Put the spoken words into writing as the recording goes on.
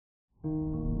Good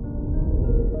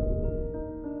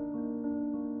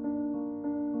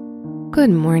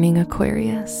morning,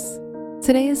 Aquarius.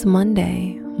 Today is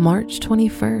Monday, March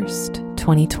 21st,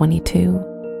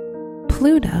 2022.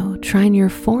 Pluto, trine your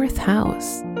fourth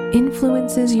house,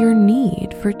 influences your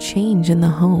need for change in the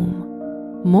home.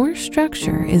 More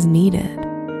structure is needed,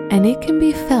 and it can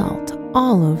be felt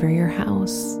all over your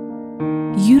house.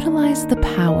 Utilize the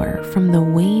power from the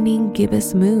waning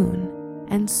gibbous moon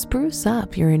and spruce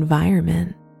up your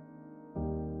environment.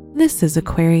 This is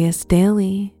Aquarius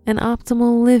Daily, an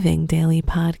optimal living daily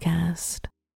podcast.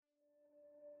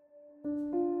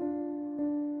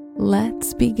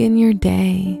 Let's begin your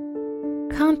day.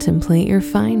 Contemplate your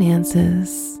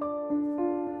finances.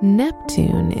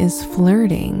 Neptune is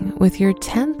flirting with your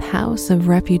 10th house of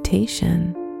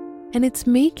reputation, and it's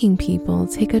making people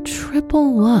take a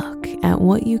triple look at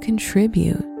what you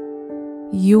contribute.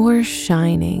 You're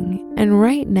shining, and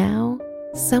right now,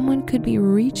 someone could be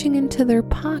reaching into their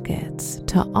pockets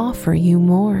to offer you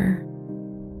more.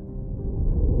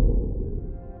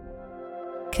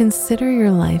 Consider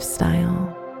your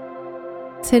lifestyle.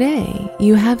 Today,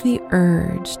 you have the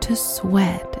urge to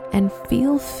sweat and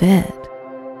feel fit.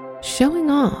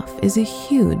 Showing off is a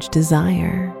huge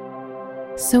desire.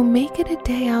 So make it a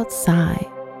day outside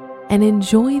and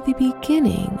enjoy the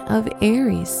beginning of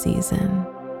Aries season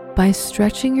by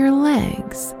stretching your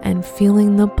legs and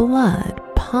feeling the blood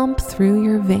pump through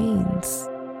your veins.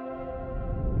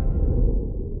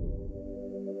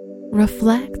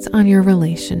 Reflect on your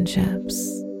relationships.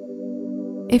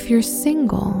 If you're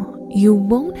single, you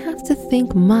won't have to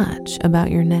think much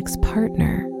about your next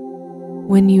partner.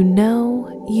 When you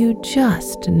know, you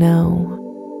just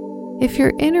know. If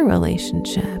you're in a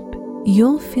relationship,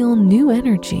 you'll feel new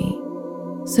energy.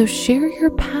 So share your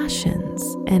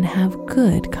passions and have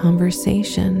good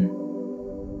conversation.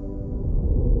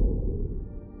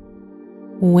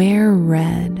 Wear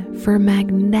red for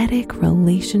magnetic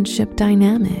relationship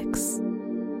dynamics.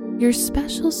 Your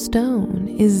special stone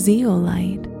is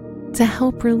zeolite to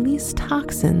help release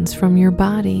toxins from your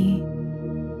body.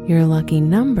 Your lucky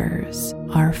numbers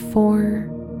are 4,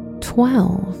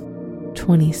 12,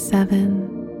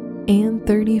 27, and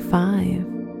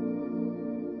 35.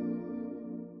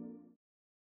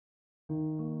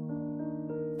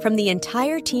 From the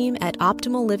entire team at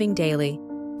Optimal Living Daily,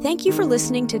 thank you for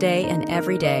listening today and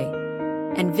every day.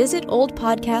 And visit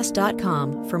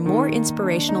oldpodcast.com for more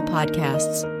inspirational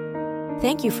podcasts.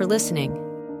 Thank you for listening.